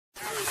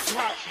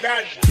Top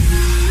gun.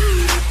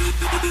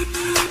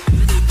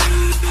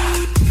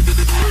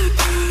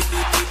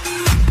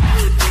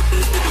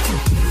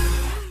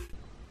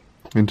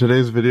 In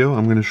today's video,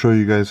 I'm going to show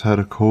you guys how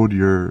to code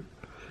your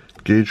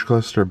gauge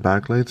cluster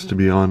backlights to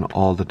be on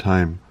all the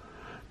time,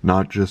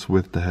 not just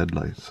with the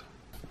headlights.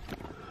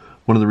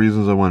 One of the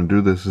reasons I want to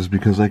do this is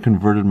because I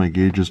converted my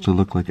gauges to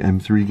look like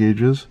M3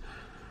 gauges.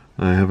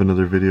 I have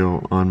another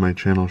video on my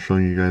channel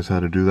showing you guys how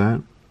to do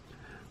that.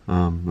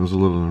 It was a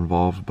little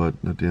involved, but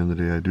at the end of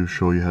the day I do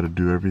show you how to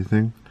do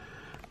everything.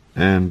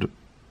 And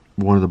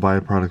one of the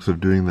byproducts of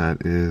doing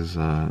that is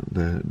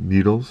the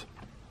needles.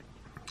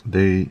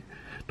 They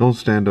don't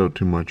stand out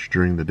too much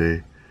during the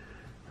day,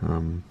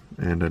 and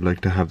I'd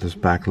like to have this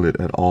backlit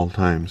at all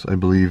times. I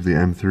believe the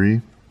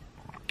M3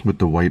 with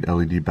the white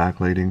LED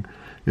backlighting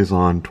is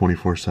on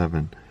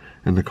 24/7,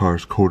 and the car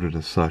is coded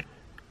as such.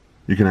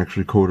 You can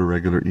actually code a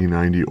regular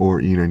E90 or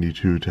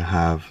E92 to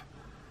have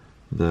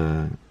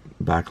the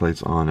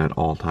backlights on at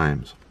all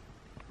times.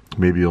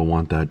 Maybe you'll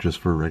want that just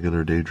for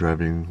regular day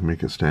driving,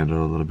 make it stand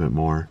out a little bit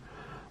more.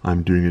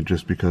 I'm doing it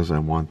just because I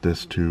want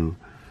this to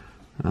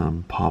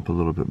pop a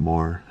little bit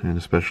more, and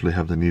especially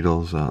have the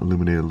needles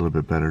illuminate a little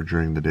bit better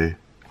during the day.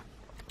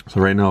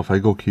 So right now, if I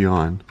go key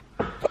on,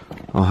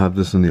 I'll have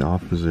this in the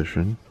off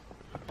position.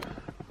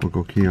 We'll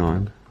go key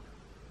on.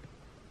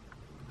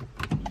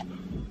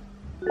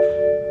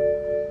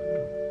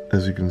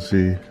 As you can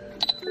see,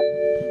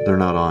 they're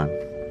not on.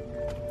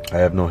 I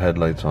have no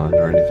headlights on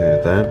or anything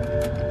like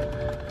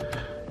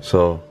that.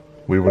 So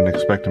we wouldn't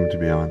expect them to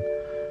be on,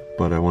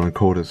 but I want to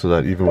code it so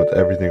that even with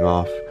everything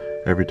off,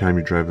 every time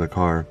you drive the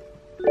car,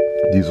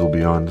 these will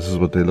be on. This is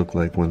what they look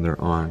like when they're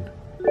on.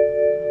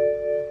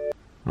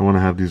 I want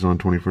to have these on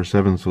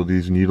 24/7 so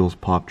these needles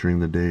pop during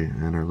the day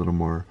and are a little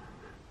more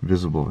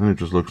visible, and it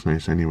just looks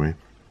nice anyway.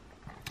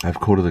 I've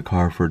coded the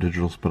car for a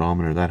digital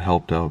speedometer. That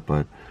helped out,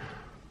 but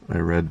I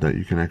read that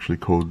you can actually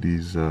code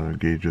these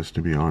gauges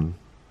to be on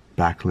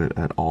backlit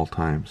at all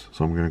times,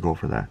 so I'm going to go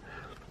for that.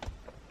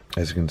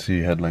 As you can see,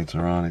 headlights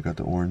are on. I got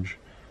the orange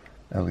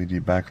LED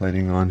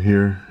backlighting on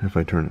here. If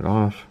I turn it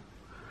off,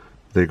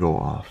 they go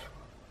off.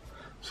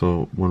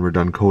 So when we're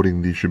done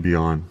coding, these should be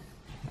on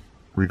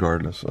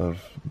regardless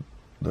of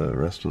the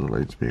rest of the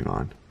lights being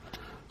on.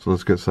 So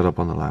let's get set up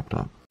on the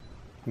laptop.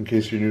 In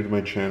case you're new to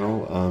my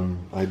channel,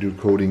 I do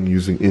coding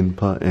using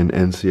INPA and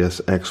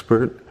NCS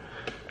Expert,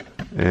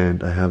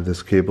 and I have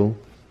this cable.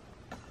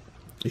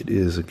 It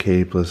is a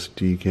K plus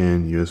D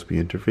CAN USB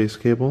interface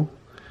cable.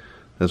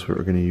 That's what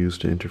we're going to use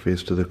to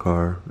interface to the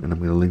car, and I'm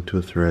going to link to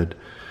a thread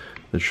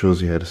that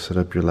shows you how to set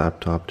up your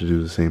laptop to do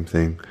the same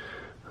thing.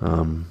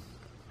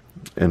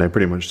 And I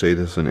pretty much say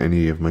this in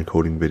any of my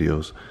coding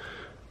videos.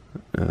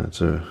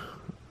 It's a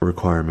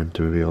requirement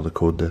to be able to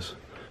code this.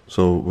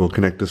 So we'll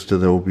connect this to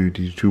the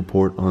OBD2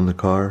 port on the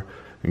car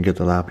and get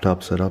the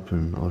laptop set up,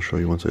 and I'll show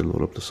you once I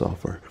load up the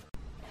software.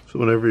 So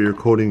whenever you're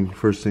coding,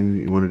 first thing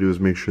you want to do is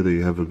make sure that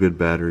you have a good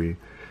battery.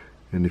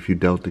 And if you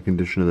doubt the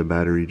condition of the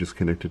battery, just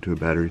connect it to a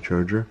battery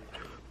charger.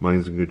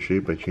 Mine's in good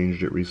shape. I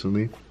changed it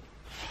recently.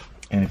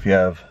 And if you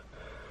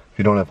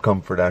don't have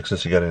comfort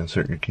access, you got to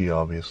insert your key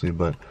obviously,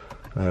 but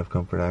I have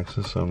comfort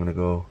access, so I'm going to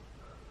go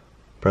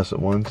press it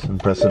once and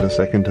press it a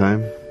second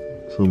time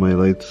so my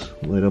lights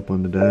light up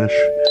on the dash.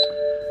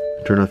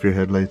 Turn off your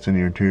headlights and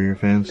your interior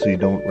fans so you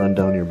don't run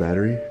down your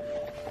battery.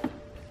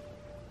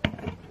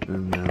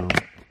 And now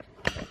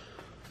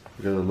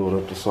we got to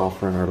load up the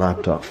software on our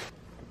laptop.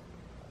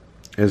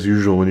 As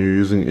usual, when you're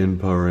using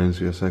INPA or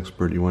NCS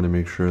Expert, you want to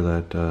make sure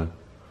that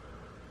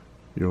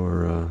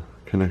your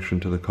connection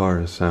to the car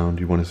is sound.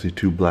 You want to see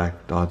 2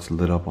 black dots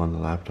lit up on the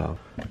laptop.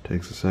 It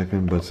takes a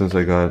second, but since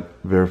I got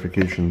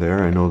verification there,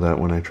 I know that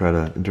when I try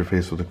to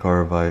interface with the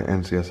car via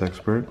NCS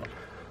Expert,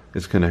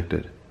 it's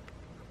connected.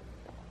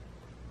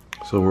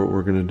 So what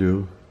we're going to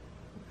do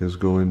is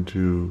go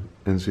into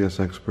NCS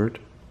Expert,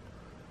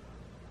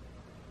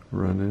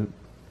 run it.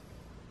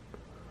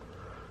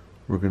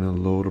 We're going to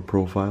load a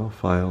profile,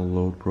 file,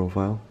 load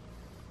profile,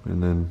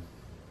 and then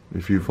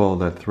if you follow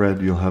that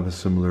thread, you'll have a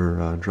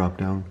similar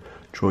drop-down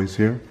choice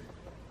here,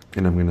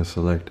 and I'm going to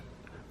select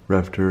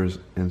RevTours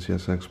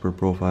NCS Expert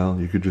profile.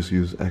 You could just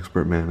use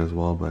Expert Man as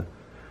well, but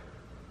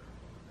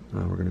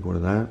we're going to go to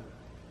that.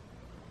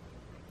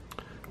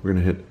 We're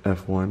going to hit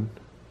F1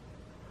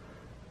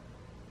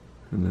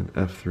 and then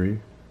F3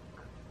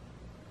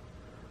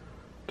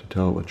 to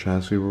tell it what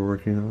chassis we're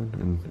working on,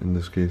 and in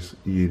this case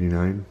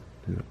E89.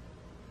 Yeah.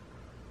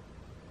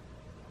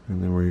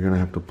 And then we're going to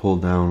have to pull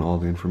down all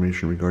the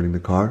information regarding the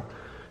car,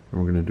 and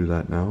we're going to do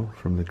that now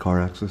from the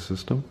car access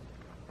system.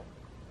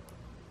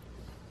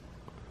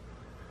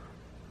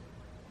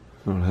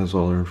 So it has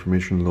all our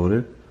information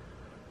loaded.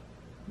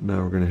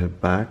 Now we're going to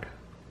hit back,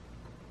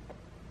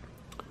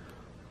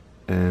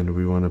 and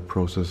we want to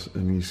process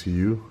an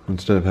ECU.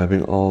 Instead of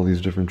having all these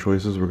different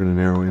choices, we're going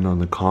to narrow in on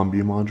the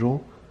Combi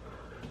module,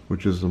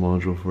 which is the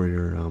module for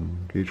your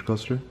gauge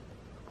cluster.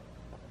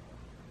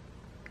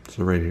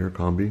 So right here,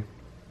 Combi.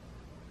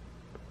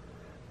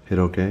 Hit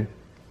OK.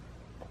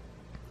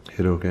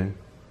 Hit OK.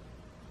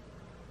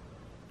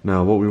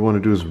 Now what we want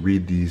to do is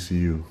read the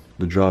ECU.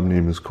 the job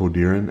name is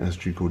coherent,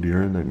 SG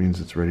coherent. That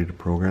means it's ready to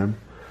program.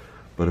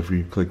 But if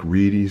we click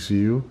read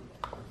ECU,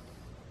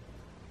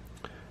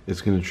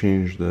 it's going to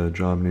change the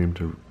job name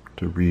to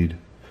read.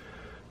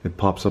 It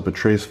pops up a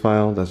trace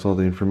file. That's all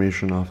the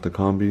information off the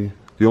combi.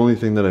 The only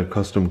thing that I've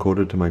custom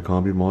coded to my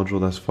combi module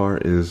thus far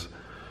is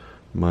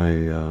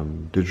my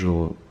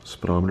digital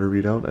speedometer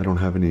readout. I don't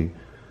have any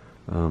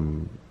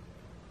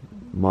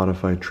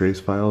modified trace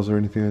files or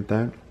anything like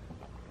that.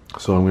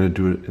 So I'm going to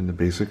do it in the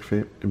basic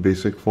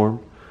form,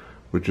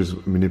 which is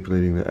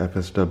manipulating the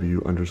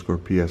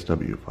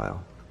FSW_PSW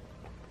file.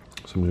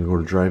 So I'm going to go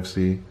to drive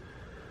C,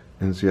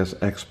 NCS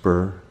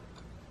Expr.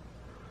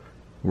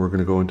 We're going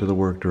to go into the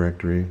work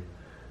directory,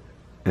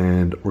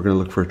 and we're going to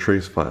look for a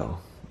trace file.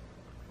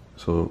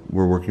 So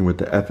we're working with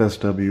the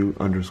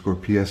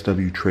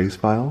FSW_PSW trace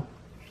file.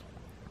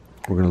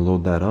 We're going to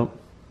load that up.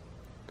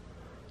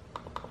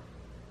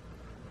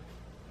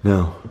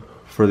 Now,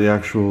 for the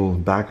actual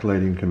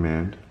backlighting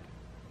command,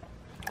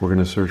 we're going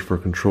to search for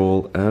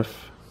Control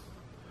F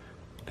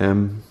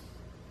M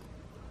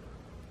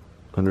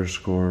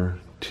 _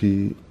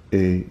 TAG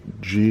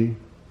 _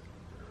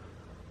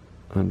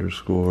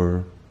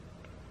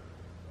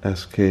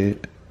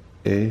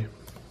 SKA.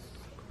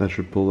 That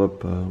should pull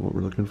up what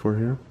we're looking for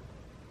here.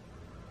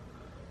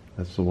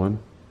 That's the one.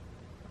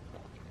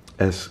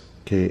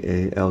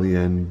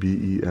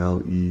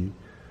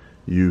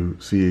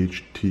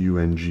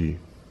 SKALENBELEUCHTUNG.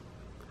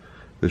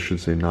 This should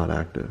say not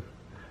active,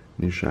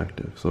 niche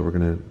active. So we're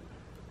going to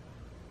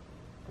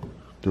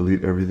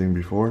delete everything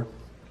before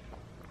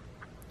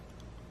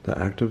the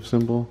active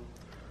symbol.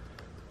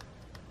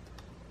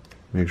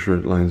 Make sure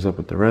it lines up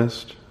with the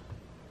rest.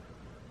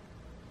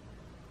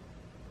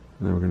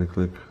 And then we're going to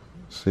click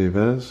Save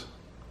As.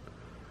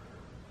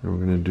 And we're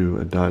going to do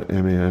a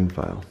 .man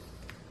file,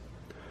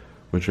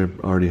 which I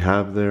already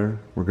have there.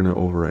 We're going to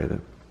overwrite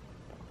it,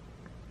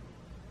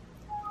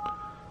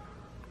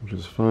 which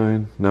is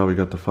fine. Now we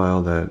got the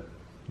file that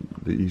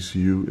the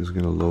ECU is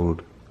going to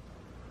load.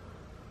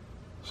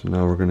 So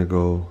now we're going to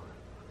go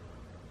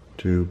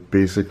to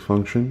basic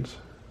functions.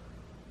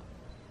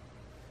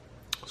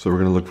 So we're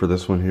going to look for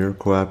this one here,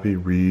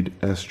 coapi read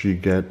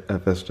SG get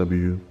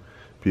FSW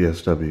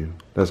PSW.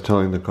 That's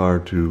telling the car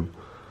to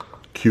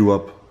queue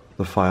up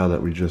the file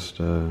that we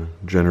just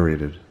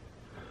generated,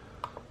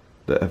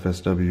 the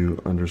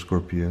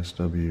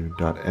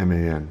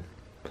FSW_PSW.man.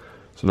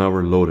 So now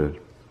we're loaded.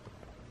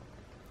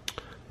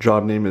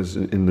 Job name is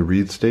in the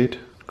read state.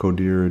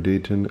 Codir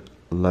Dayton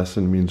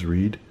lesson means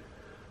read.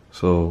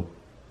 So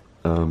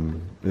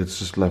it's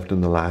just left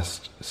in the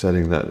last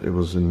setting that it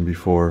was in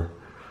before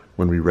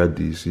when we read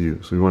the ECU.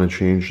 So we want to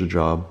change the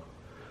job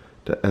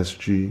to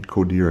SG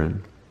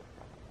coherent.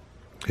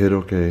 Hit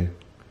OK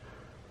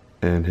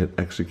and hit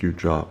execute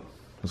job.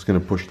 It's going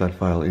to push that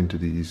file into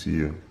the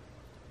ECU.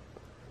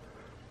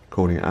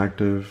 Coding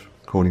active,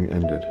 coding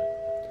ended.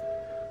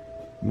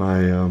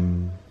 My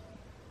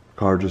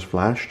car just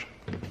flashed,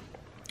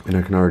 and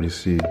I can already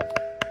see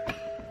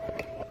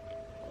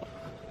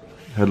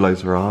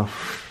headlights are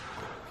off,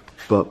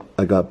 but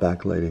I got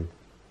backlighting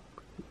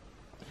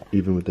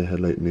even with the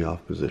headlight in the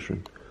off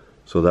position.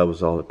 So that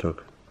was all it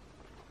took.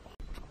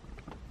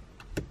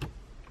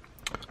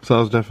 So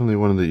that was definitely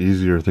one of the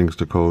easier things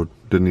to code.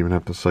 Didn't even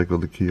have to cycle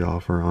the key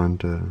off or on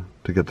to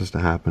get this to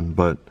happen,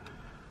 but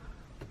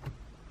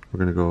we're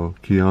gonna go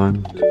key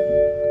on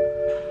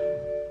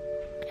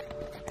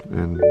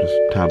and just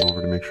tab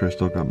over to make sure I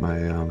still got my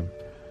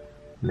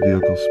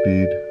vehicle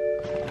speed.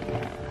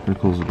 Gonna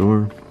close the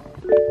door.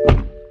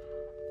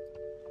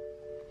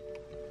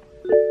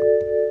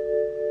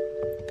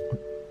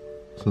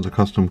 So the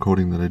custom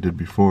coding that I did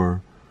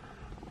before,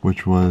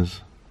 which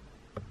was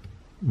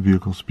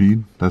vehicle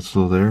speed, that's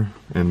still there,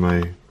 and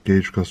my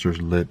gauge cluster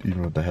is lit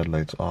even with the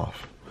headlights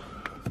off.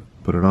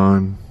 Put it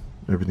on,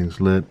 everything's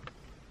lit,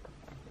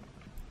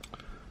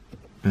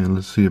 and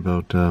let's see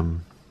about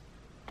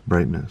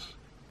brightness.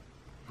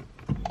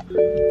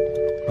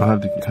 I'll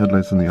have the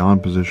headlights in the on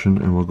position,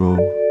 and we'll go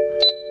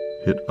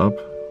hit up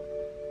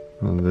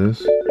on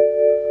this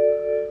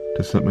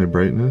to set my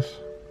brightness,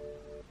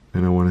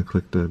 and I want to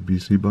click the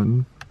BC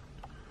button,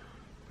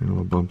 and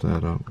we'll bump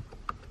that up.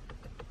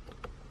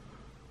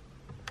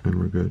 And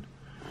we're good.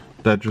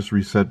 That just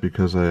reset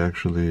because I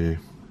actually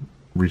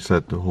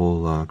reset the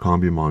whole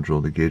combi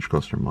module, the gauge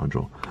cluster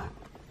module.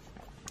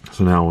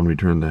 So now when we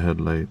turn the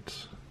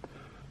headlights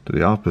to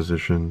the off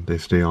position, they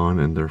stay on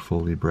and they're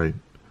fully bright.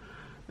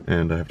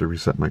 And I have to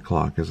reset my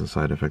clock as a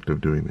side effect of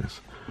doing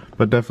this.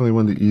 But definitely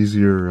one of the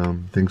easier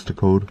things to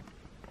code.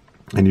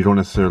 And you don't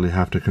necessarily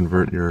have to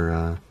convert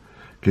your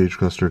gauge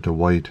cluster to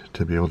white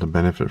to be able to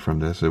benefit from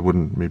this. It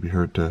wouldn't maybe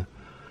hurt to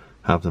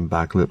have them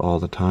backlit all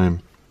the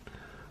time.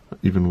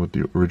 Even with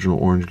the original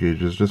orange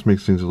gauges, just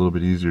makes things a little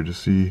bit easier to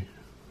see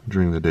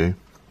during the day.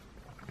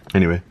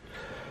 Anyway,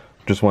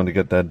 just wanted to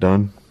get that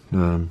done.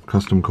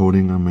 Custom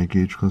coding on my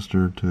gauge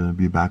cluster to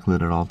be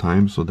backlit at all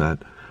times, so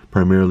that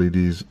primarily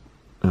these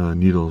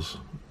needles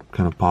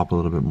kind of pop a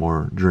little bit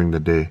more during the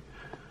day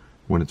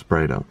when it's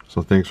bright out.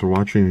 So thanks for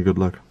watching and good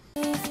luck.